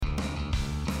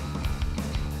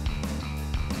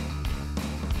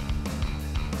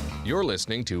You're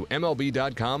listening to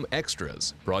MLB.com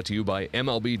Extras, brought to you by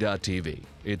MLB.tv.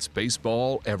 It's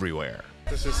baseball everywhere.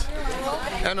 This is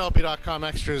MLB.com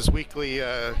Extras weekly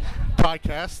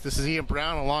podcast. This is Ian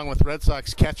Browne along with Red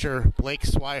Sox catcher Blake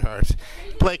Swihart.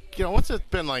 Blake, what's it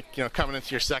been like, coming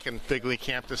into your second big league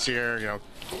camp this year,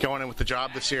 going in with the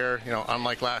job this year,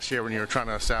 unlike last year when you were trying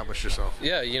to establish yourself?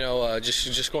 Yeah,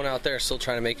 just going out there, still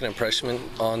trying to make an impression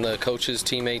on the coaches,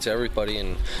 teammates, everybody,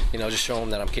 and, just show them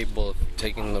that I'm capable of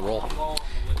taking the role.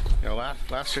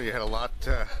 Last year you had a lot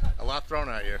thrown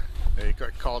at you. You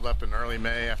got called up in early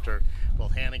May after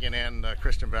both Hannigan and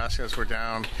Christian Vasquez were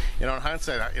down. In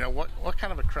hindsight, what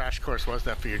kind of a crash course was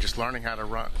that for you? Just learning how to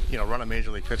run a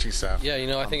major league pitching staff. Yeah,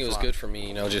 I think it was good for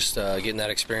me. Just getting that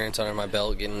experience under my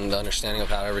belt, getting the understanding of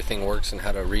how everything works and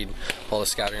how to read all the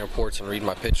scouting reports and read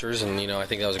my pitchers. And I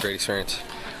think that was a great experience.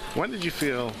 When did you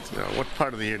feel? What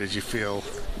part of the year did you feel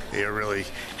you're really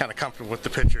kind of comfortable with the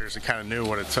pitchers and kind of knew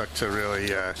what it took to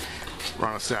really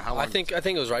run a staff? I think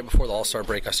it was right before the All-Star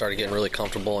break. I started getting really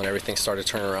comfortable and everything started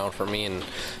turning around for me. And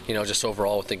just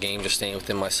overall with the game, just staying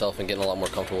within myself and getting a lot more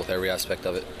comfortable with every aspect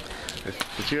of it.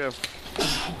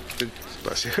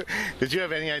 Did you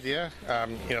have any idea,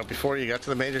 before you got to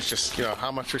the majors, just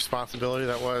how much responsibility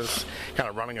that was, kind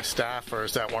of running a staff, or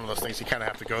is that one of those things you kind of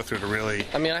have to go through to really?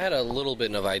 I mean, I had a little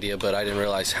bit of idea, but I didn't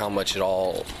realize how much it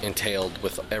all entailed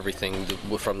with everything,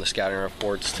 from the scouting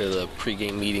reports to the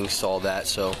pregame meetings to all that.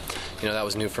 So, that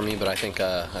was new for me, but I think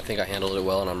I handled it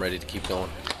well, and I'm ready to keep going.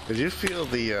 Did you feel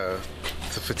the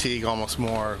fatigue almost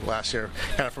more last year,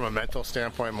 kind of from a mental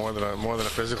standpoint, more than a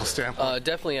physical standpoint?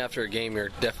 Definitely after a game, you're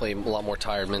definitely a lot more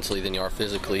tired mentally than you are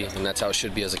physically, and that's how it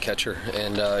should be as a catcher.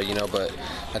 And but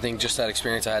I think just that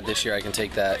experience I had this year, I can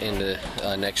take that into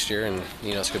next year, and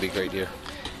it's going to be a great year.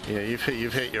 Yeah, you've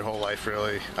hit your whole life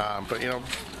really, but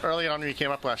early on when you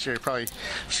came up last year, you probably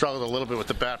struggled a little bit with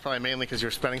the bat, probably mainly because you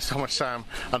were spending so much time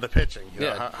on the pitching.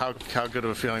 How good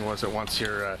of a feeling was it once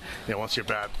your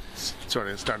bat sort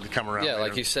of started to come around? Yeah,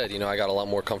 like you said, I got a lot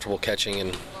more comfortable catching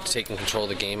and taking control of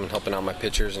the game and helping out my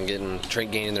pitchers and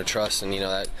gaining their trust, and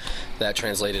that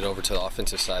translated over to the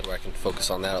offensive side where I can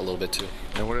focus on that a little bit too.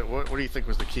 And what do you think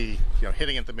was the key?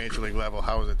 Hitting at the major league level,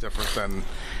 how was it different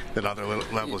than other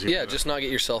levels? Just not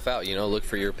get yourself out. Look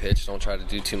for your pitch. Don't try to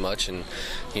do too much, and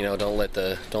don't let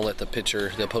the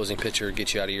opposing pitcher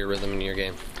get you out of your rhythm in your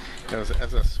game.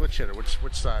 As a switch hitter,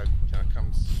 which side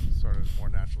comes sort of more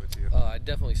naturally to you? I'd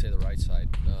definitely say the right side.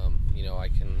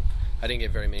 I didn't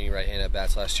get very many right-handed at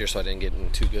bats last year, so I didn't get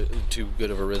in too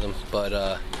good of a rhythm. But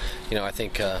I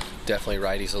think definitely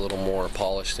righty's a little more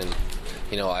polished, and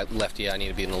lefty I need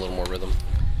to be in a little more rhythm.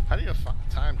 How do you have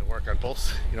time to work on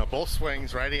both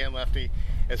swings, righty and lefty,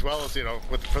 as well as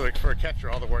for a catcher,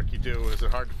 all the work you do? Is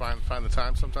it hard to find the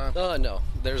time sometimes? No,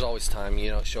 there's always time.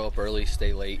 Show up early,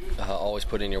 stay late, always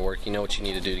put in your work. You know what you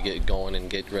need to do to get going and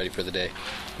get ready for the day.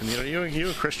 And you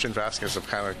and Christian Vasquez have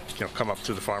kind of come up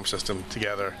through the farm system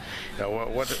together.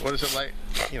 What is it like?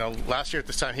 Last year at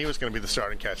this time he was going to be the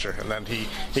starting catcher, and then he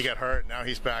got hurt. Now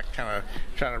he's back, kind of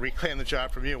trying to reclaim the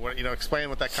job from you. Explain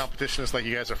what that competition is like.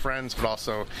 You guys are friends, but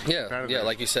also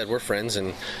like you said, we're friends,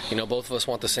 and both of us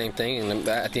want the same thing, and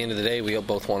at the end of the day, we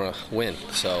both want to win.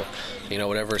 So,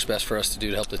 whatever is best for us to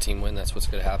do to help the team win, that's what's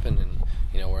going to happen. And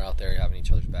we're out there having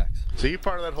each other's backs. So you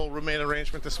part of that whole roommate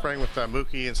arrangement this spring with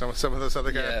Mookie and some of those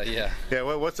other guys? Yeah.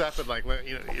 What's that been like?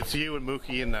 It's you and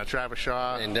Mookie and Travis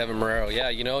Shaw and Devin Marrero. Yeah,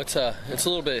 it's a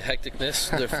little bit of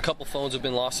hecticness. There's a couple phones have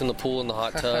been lost in the pool in the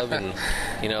hot tub, and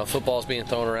football's being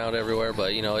thrown around everywhere.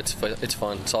 But it's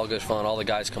fun. It's all good fun. All the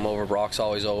guys come over. Brock's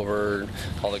always over.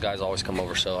 All the guys always come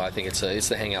over. So I think it's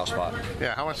the hangout spot.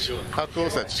 Yeah. How cool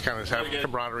is that? Just kind of have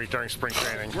camaraderie during spring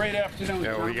training. Great afternoon.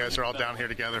 You guys are all down here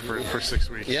together for 6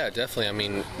 weeks. Yeah, definitely. I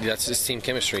mean, that's just team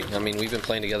chemistry. I mean, we've been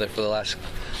playing together for the last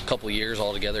couple of years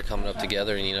all together, coming up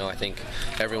together, and I think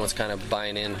everyone's kind of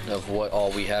buying in of what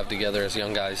all we have together as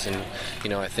young guys, and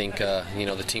I think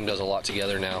the team does a lot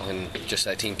together now, and just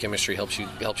that team chemistry helps you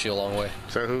a long way.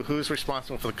 So who's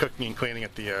responsible for the cooking and cleaning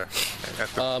at the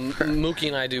Mookie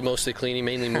and I do mostly cleaning,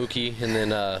 mainly Mookie, and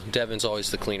then Devin's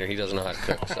always the cleaner. He doesn't know how to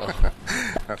cook. So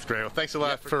that's great. Well, thanks a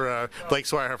lot for Blake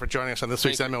Swihart for joining us on this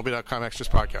week's MLB.com Extras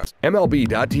podcast.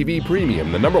 MLB.tv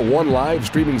Premium, the #1 live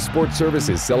streaming sports service,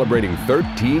 is celebrating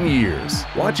 13 years.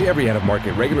 Watch every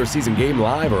out-of-market regular season game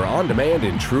live or on demand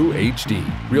in true HD.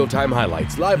 Real-time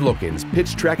highlights, live look-ins,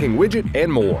 pitch tracking widget,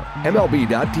 and more.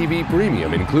 MLB.tv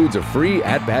Premium includes a free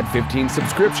At-Bat 15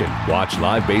 subscription. Watch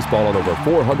live baseball on over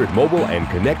 400 mobile and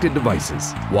connected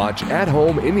devices. Watch at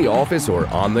home, in the office, or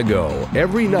on the go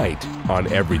every night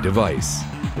on every device.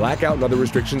 Blackout and other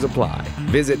restrictions apply.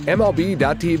 Visit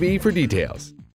MLB.tv for details.